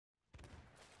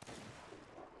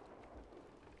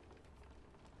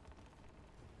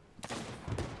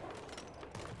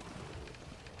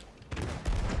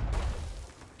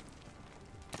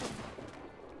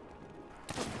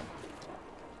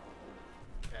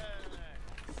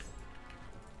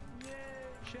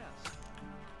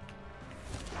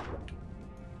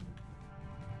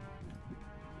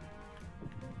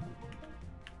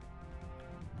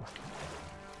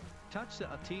Touch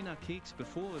the Athena cakes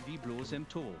before we blow them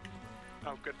tall.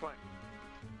 Oh, good point.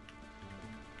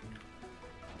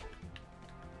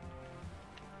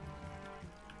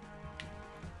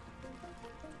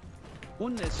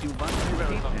 Unless you want to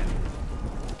hit them.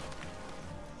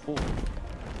 Oh.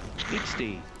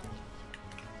 XD.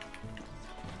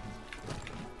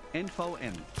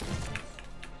 NVN.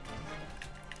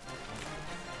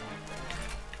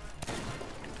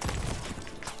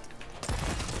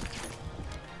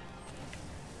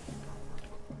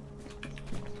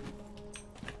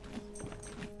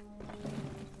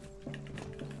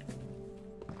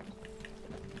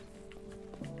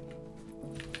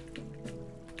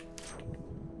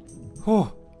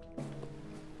 Whew.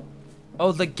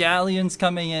 Oh, the galleon's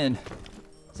coming in.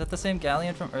 Is that the same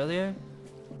galleon from earlier?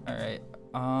 All right.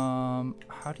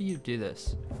 How do you do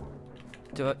this?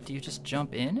 Do you just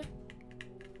jump in?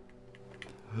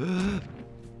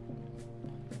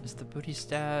 Is the booty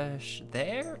stash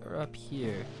there or up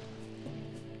here?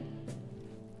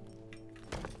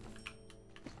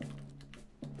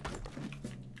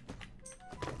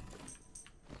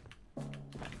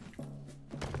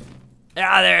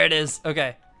 Ah, there it is.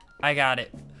 Okay, I got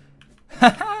it.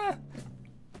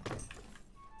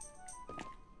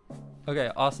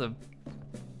 Okay, awesome.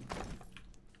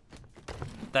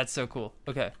 That's so cool.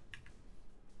 Okay.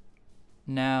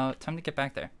 Now, time to get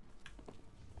back there.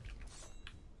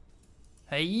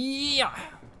 Hey-ya!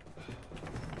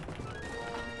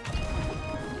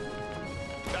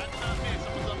 That's not me.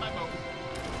 Someone's on my boat.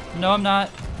 No, I'm not.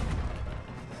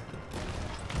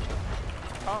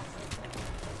 Oh.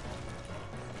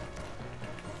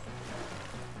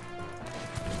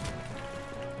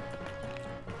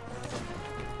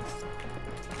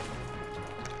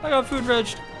 I got food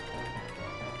regged.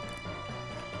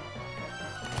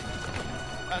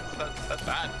 That's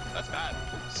bad. That's bad.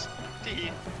 Oops.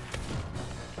 Tee.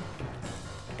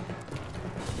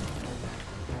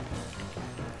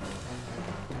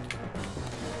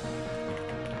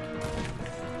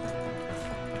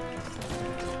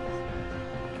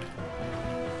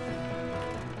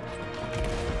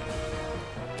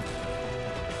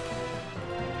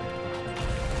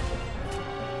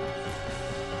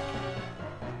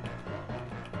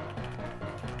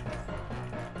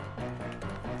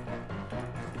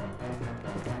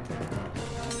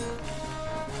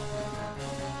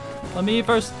 Let me eat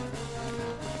first.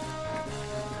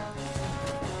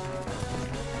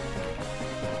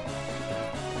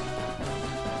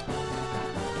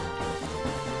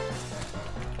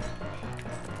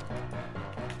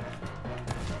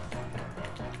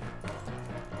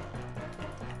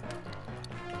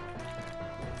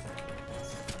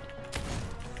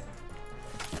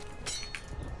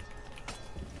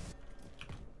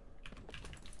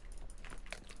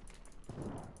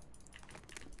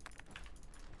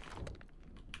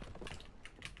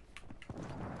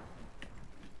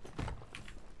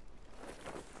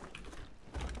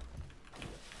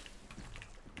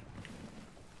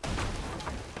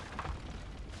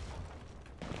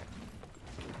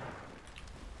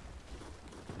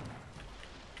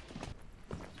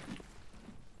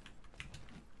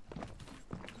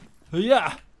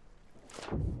 Yeah.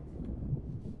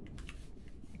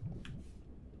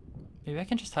 Maybe I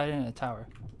can just hide it in a tower.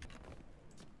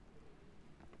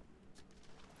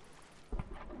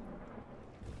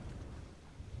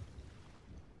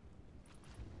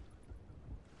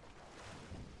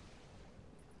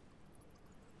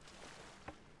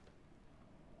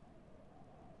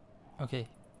 Okay,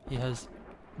 he has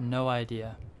no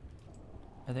idea.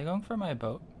 Are they going for my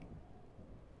boat?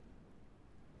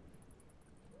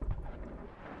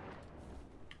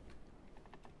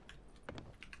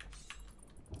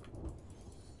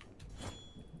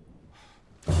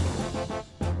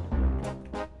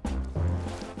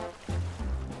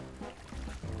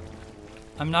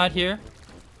 I'm not here.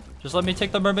 Just let me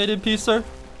take the mermaid in peace, sir.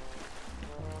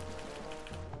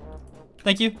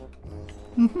 Thank you.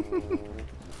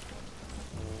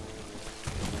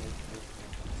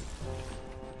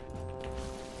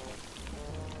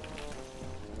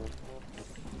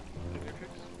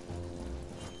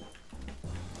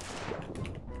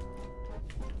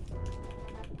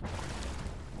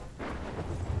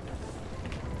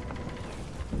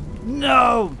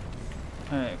 No!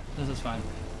 Alright, this is fine.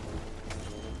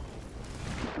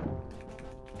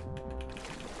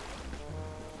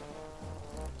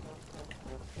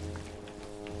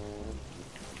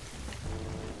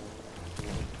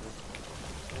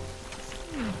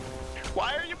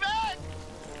 Why are you back?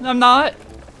 I'm not.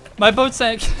 My boat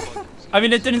sank. I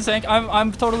mean, it didn't sink.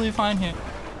 I'm totally fine here.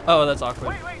 Oh, that's awkward.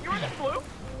 Wait, you were the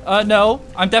blue? No.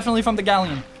 I'm definitely from the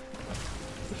galleon.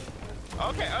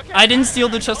 Okay. I didn't steal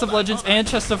the chest of legends and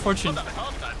chest of fortune.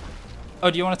 Hold on. Oh,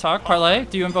 do you want to talk, Parlay?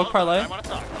 Do you invoke Parlay? I want to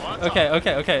talk.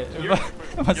 Okay. You're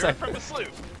One sec. from the sloop.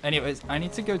 Anyways, I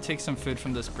need to go take some food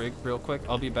from this brig real quick.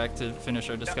 I'll be back to finish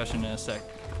our discussion in a sec.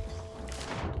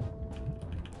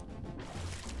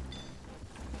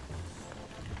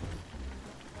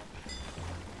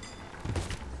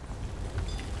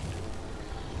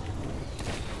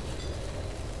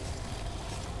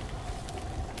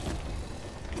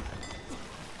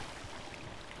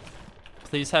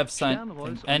 Please have sign Sternrolls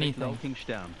und anything. Lauking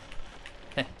Stern.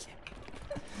 Thank you.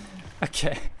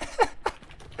 Okay.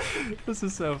 This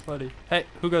is so funny. Hey,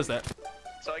 who goes there?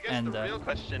 So I guess the real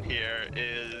question here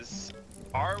is,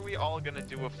 are we all going to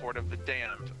do a Fort of the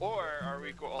Damned? Or are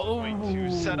we all going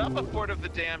to set up a Fort of the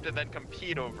Damned and then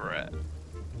compete over it?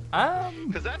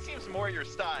 Because that seems more your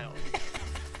style.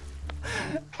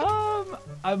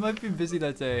 I might be busy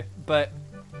that day, but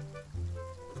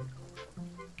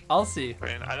I'll see. I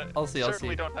mean, I'll see.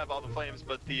 Certainly don't have all the flames,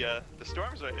 but the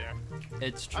storm's right here.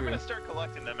 It's true. I'm gonna start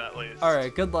collecting them at least. All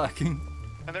right, good luck.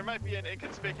 And there might be an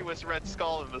inconspicuous red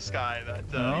skull in the sky that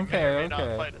Okay, may or may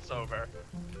not fight us over.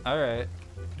 All right.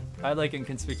 I like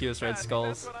inconspicuous red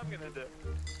skulls. That's what I'm gonna do.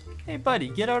 Hey, buddy,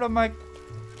 get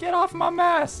off my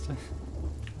mast.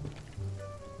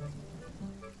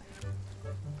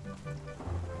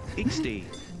 XD.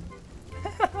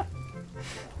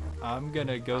 I'm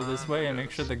gonna go this way and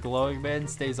make sure the glowing man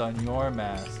stays on your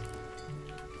mast.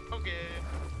 Okay.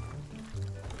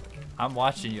 I'm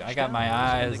watching you. I got my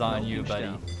eyes on you,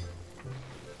 buddy.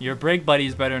 Your brig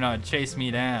buddies better not chase me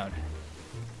down.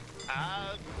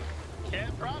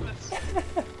 Can't promise.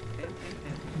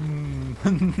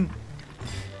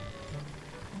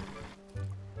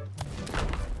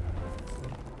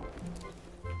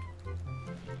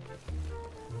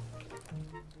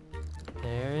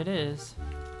 There it is.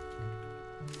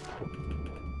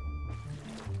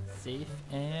 Safe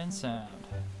and sound.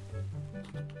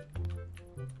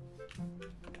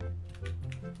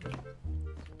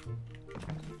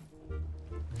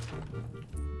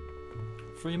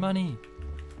 Free money.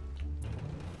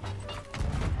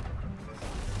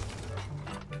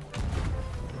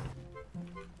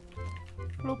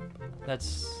 Bloop.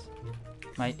 That's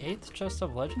my 8th chest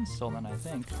of legends stolen, I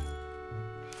think.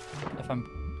 If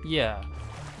I'm... yeah.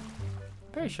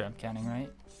 Pretty sure I'm counting right.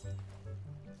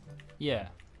 Yeah.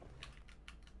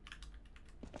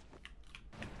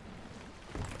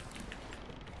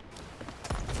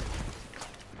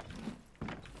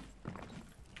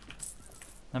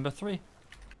 Number 3.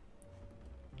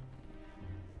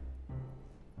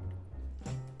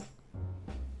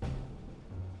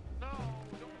 No,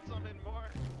 don't summon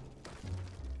more.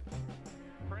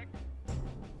 Prick.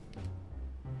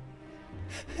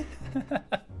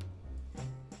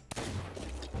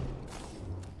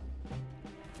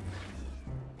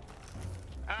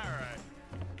 Alright.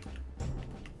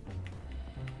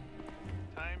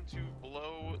 Time to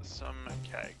blow some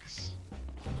kegs.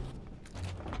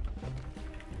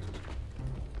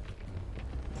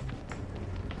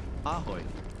 Ahoy.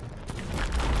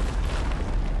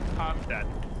 I'm dead.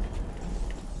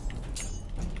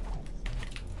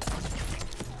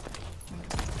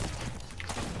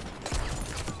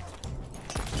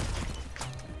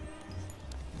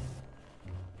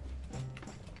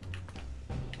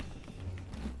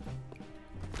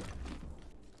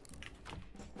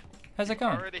 How's it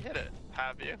going? Already hit it,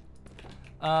 have you?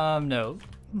 No.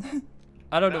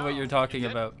 I don't know what No, you're talking you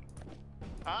did? about.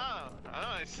 Oh,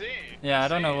 I see. Yeah, I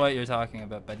don't know what you're talking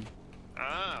about, buddy.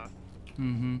 Ah.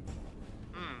 Mm-hmm.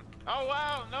 Oh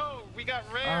wow, no, we got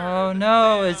rare. Oh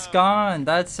no, Damn. it's gone.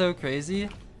 That's so crazy.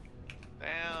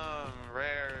 Damn,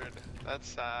 rared. That's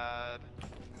sad.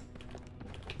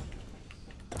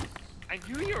 I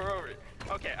knew you were over.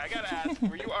 Okay, I gotta ask,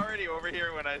 were you already over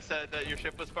here when I said that your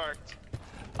ship was parked?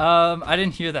 I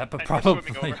didn't hear that, but And you're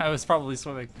swimming probably over. I was probably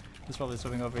swimming. I was probably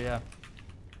swimming over, yeah.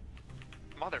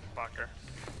 Motherfucker.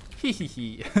 Hee hee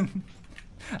hee.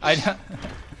 I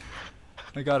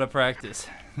gotta practice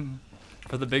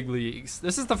for the big leagues.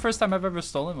 This is the first time I've ever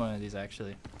stolen one of these,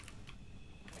 actually.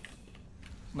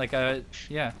 Like,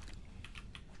 yeah.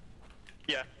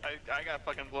 Yeah, I got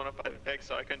fucking blown up by the pig,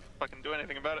 so I couldn't fucking do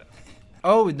anything about it.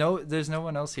 Oh no, there's no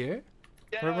one else here.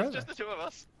 Yeah, Where no, were it's they? just the two of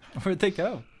us. Where'd they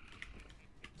go?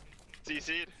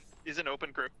 CC'd. He's an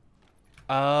open crew.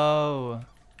 Oh,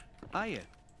 Aye.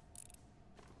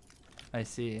 I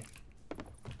see.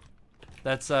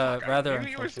 That's rather I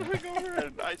knew you were unfortunate. swimming over,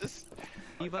 and I just.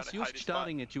 He I was found a just hidey spot.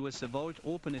 starting at you as the vault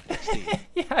open at XD.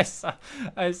 Yeah,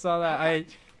 I saw that.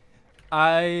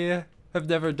 I have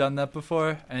never done that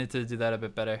before. I need to do that a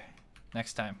bit better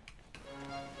next time.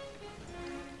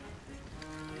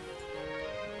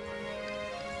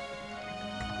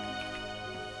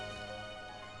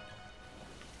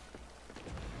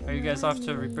 Are you guys off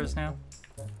to Reapers now?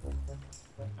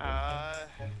 Yeah,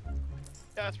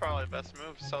 that's probably the best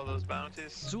move. Sell those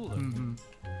bounties. Zulu. Mm-hmm.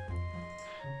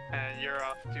 And you're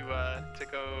off to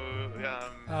go.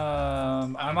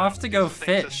 I'm off to go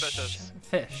something fish. suspicious.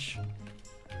 Fish.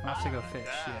 I'm off to go fish.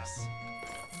 Yeah. Yes.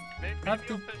 Maybe Have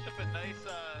you'll to- fish up a nice.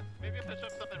 Maybe you'll fish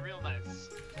up something real nice.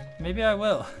 Maybe I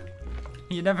will.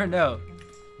 You never know.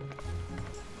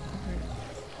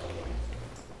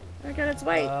 Oh my god, it's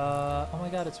white. Oh my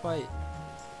god, it's white.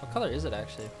 What color is it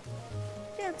actually?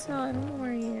 Can't tell. I don't know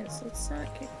where he is. Let's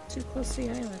not get too close to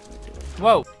the island.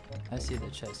 Whoa! I see the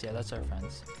chest. Yeah, that's our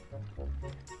friends.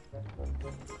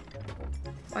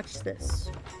 Watch this.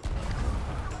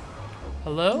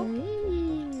 Hello?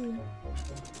 Whee!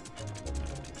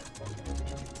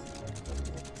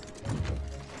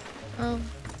 Oh.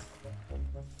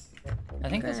 I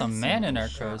think there's a man in our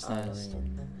crow's nest.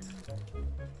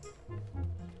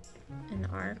 In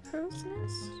our crow's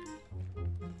nest?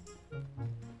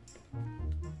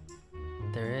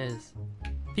 There is.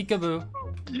 Peekaboo.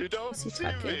 You don't Is he see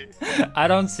tucking? me. I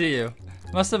don't see you.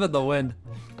 Must have been the wind.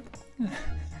 God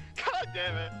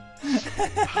damn it.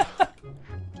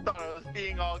 Thought I was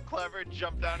being all clever.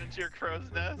 Jump down into your crow's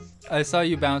nest. I saw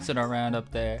you bouncing around up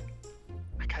there.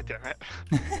 God damn it.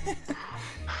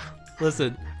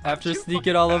 Listen, after you sneaking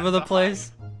fucking all fat over the to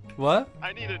place. What?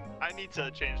 I need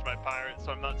to change my pirate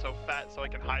so I'm not so fat so I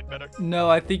can hide better. No,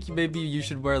 I think maybe you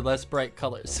should wear less bright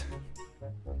colors.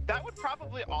 That would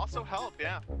probably also help,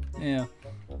 yeah. Yeah.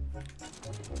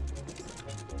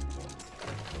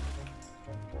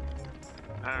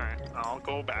 Alright, I'll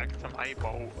go back to my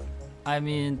boat. I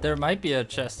mean, there might be a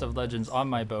chest of legends on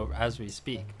my boat as we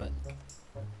speak, but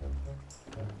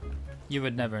you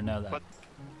would never know that. But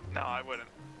no, I wouldn't.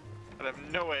 I'd have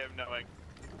no way of knowing.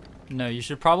 No, you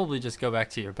should probably just go back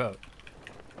to your boat.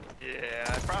 Yeah,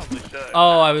 I probably should.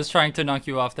 Oh, I was trying to knock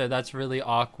you off there. That's really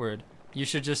awkward. You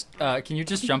should just, can you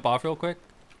just jump off real quick?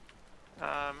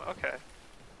 Okay.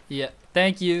 Yeah,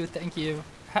 thank you, thank you.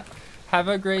 Have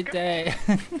a great day.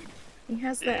 He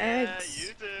has the Yeah, eggs.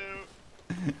 you do.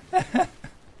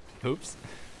 Oops.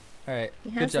 Alright, He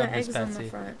good has job, the Miss eggs on the Patsy.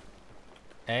 front.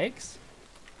 Eggs?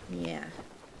 Yeah.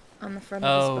 On the front of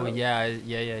Oh, his boat. yeah,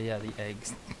 the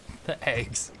eggs. The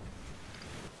eggs.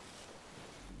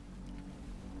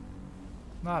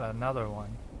 Not another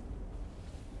one.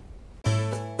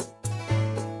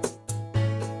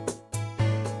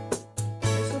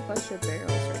 There's a bunch of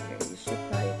barrels right here. You should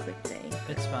probably click the anchor.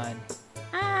 It's fine.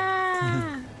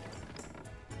 Ah!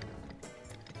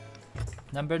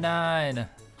 Number 9. Na,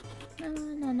 na,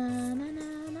 na, na,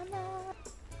 na, na, na.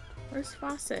 Where's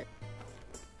Fawcett?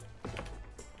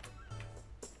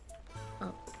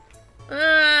 Oh.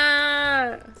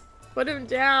 Ah! Put him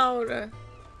down!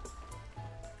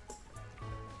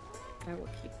 I will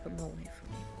keep him away from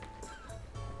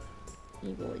you.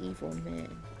 Evil, evil men.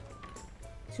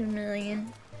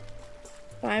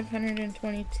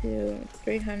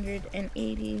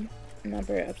 2,522,380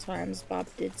 number of times Bob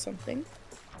did something.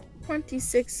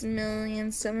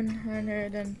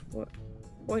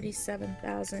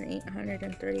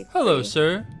 26,747,830. Hello,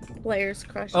 sir. Players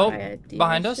crushed Oh, by a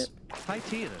behind us? dealership. Hi,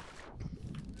 Tira.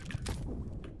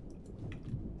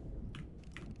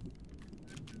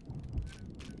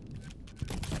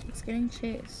 It's getting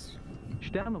chased.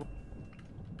 Sterne.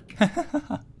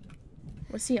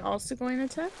 Was he also going to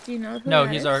attack? Do you know who No,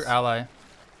 that he's is? our ally.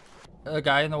 A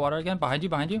guy in the water again. Behind you,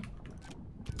 behind you.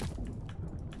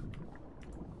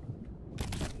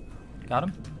 Got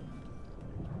him?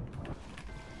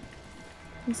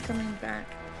 He's coming back.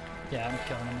 Yeah, I'm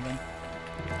killing him again.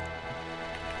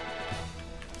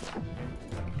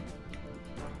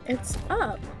 It's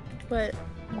up, but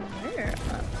where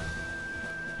up?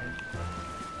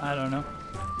 I don't know.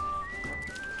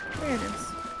 There it is.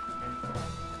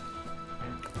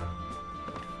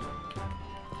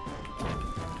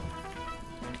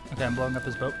 Okay, I'm blowing up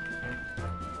his boat.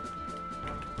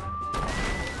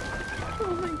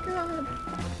 Oh my god.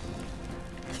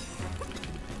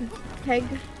 Peg.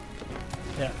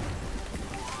 Yeah.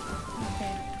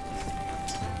 Okay.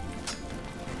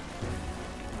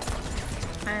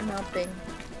 I'm helping.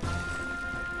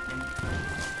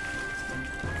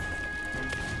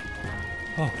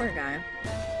 Oh. Poor guy.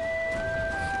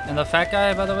 And the fat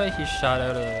guy, by the way, he shot out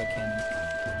of the cannon.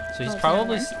 So he's Oh,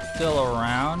 probably is that still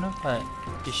around, but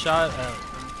he shot out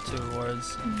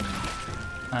towards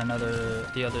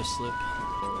the other sloop.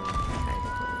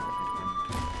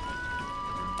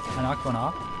 I knocked one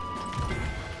off.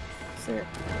 Is there a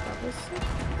bubble soup?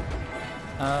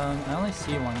 I only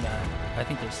see one guy. I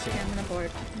think there's two. Yeah, I'm gonna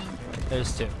board. I'm gonna board.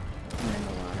 There's two. I'm in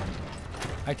the water.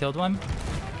 I killed one.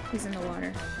 He's in the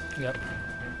water. Yep.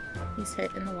 He's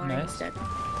hit in the water Nice. instead.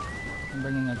 I'm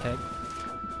bringing a keg.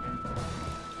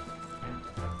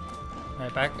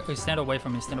 Alright, back. Oh, stand away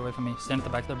from me. Stand away from me. Stand at the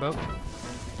back of the boat.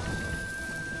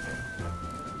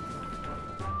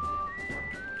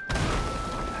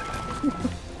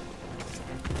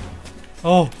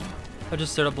 Oh! I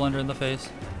just stared a blender in the face.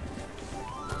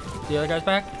 The other guy's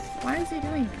back? Why is he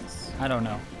doing this? I don't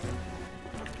know.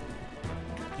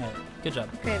 Alright, good job.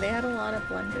 Okay, they had a lot of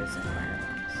blunders and firearms.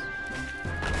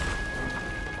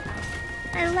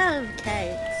 I love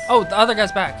kegs. Oh, the other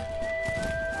guy's back!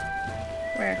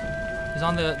 Where? He's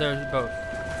on their boat.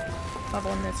 Oh, the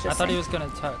one that's just I thought he sank? was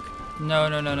gonna tuck.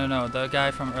 No. The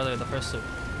guy from earlier, the first suit.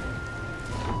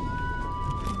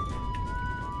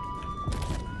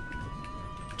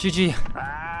 GG.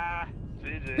 Ah,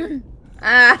 GG.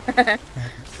 Ah!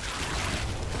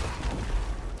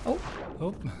 Oh,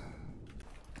 Oh.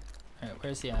 Alright,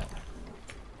 where's he at?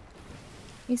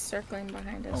 he's circling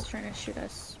behind us, trying to shoot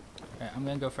us. Alright, I'm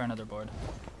gonna go for another board.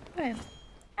 Okay.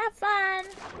 Have fun!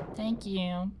 Thank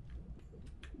you.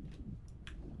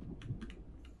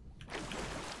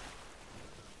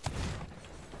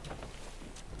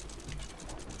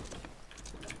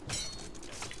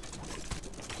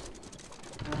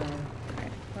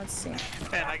 Alright, let's see.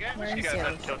 Man, I guess Where you is guys he?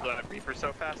 had killed that Reaper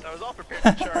so fast. I was all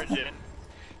prepared to charge in.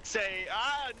 Say,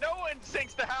 no one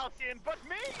sinks the Halcyon but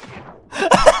me!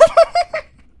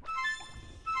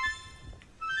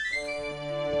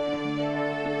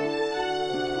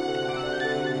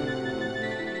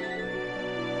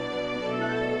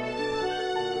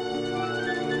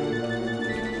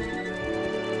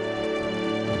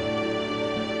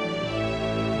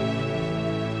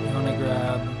 You wanna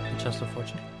grab the chest of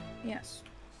fortune? Yes.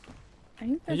 I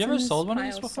think Have that's you ever in this sold one of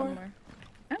these pile before? somewhere.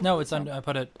 I don't No, think it's so. under.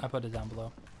 I put it down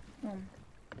below.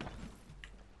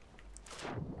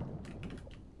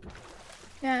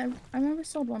 Yeah, I've never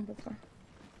sold one before.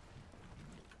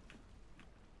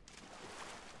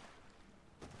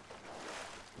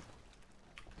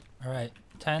 Alright,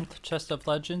 10th chest of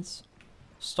legends,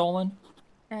 stolen.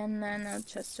 And then a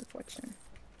chest of fortune.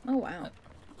 Oh wow.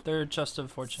 3rd chest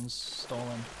of fortunes,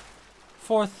 stolen.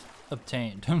 4th,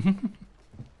 obtained.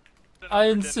 I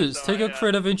insist, take a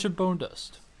crate of ancient bone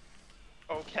dust.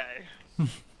 Okay.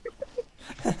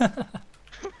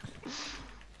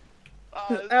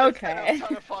 Okay. It's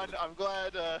kind of fun. I'm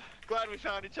glad we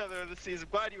found each other this season.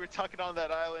 Glad you were tucking on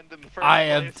that island in the first place. I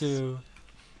am too.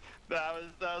 That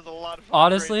was a lot of fun.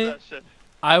 Honestly, Great session.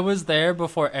 I was there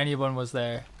before anyone was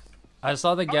there. I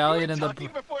saw the galleon Oh, and you the were tucking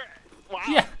before. Wow.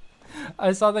 yeah,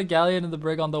 I saw the galleon and the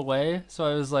brig on the way, so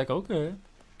I was like, okay,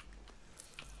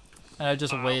 and I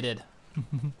just waited.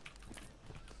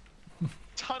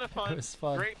 Ton of fun. It was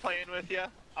fun. Great playing with you.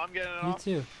 I'm getting Me off.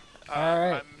 too. All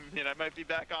right. I might be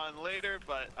back on later,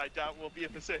 but I doubt we'll be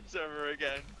at the same server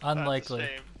again. Unlikely.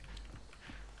 That's a shame.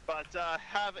 But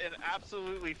have an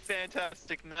absolutely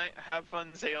fantastic night. Have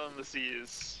fun sailing the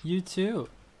seas. You too.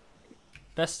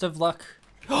 Best of luck.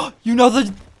 You know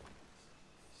the.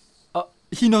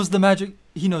 He knows the magic.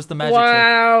 He knows the magic.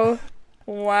 Wow.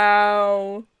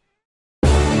 Wow.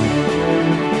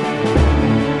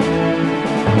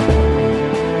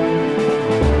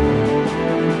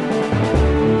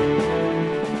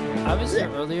 I was here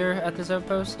earlier at this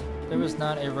outpost. There was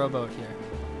not a rowboat here.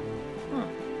 Huh.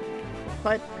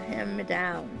 Put him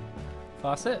down.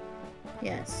 Faucet?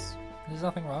 Yes. There's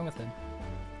nothing wrong with him.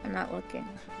 I'm not looking.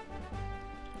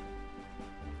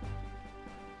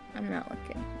 I'm not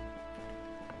looking.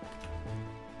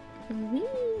 Whee!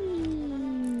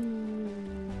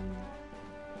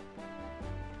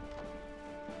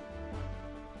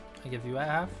 I give you a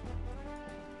half,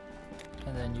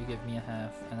 and then you give me a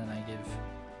half, and then I give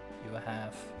you a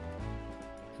half,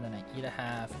 and then I eat a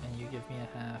half, and you give me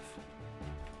a half,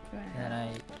 and then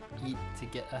I eat to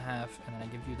get a half, and then I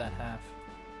give you that half,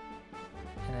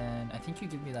 and then I think you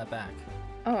give me that back,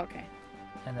 Oh, okay.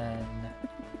 and then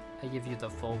I give you the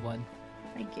full one,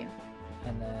 Thank you.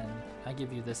 and then I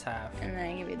give you this half, And then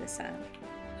I give you this half.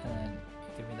 and then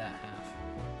you give me that half,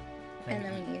 And you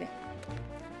then we eat it.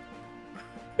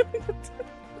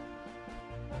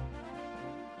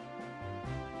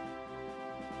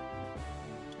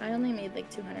 I only made like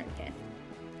 200k.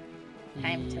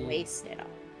 Time to waste it all.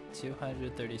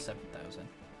 237,000.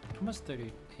 Almost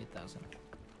 38,000.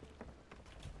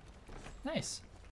 Nice.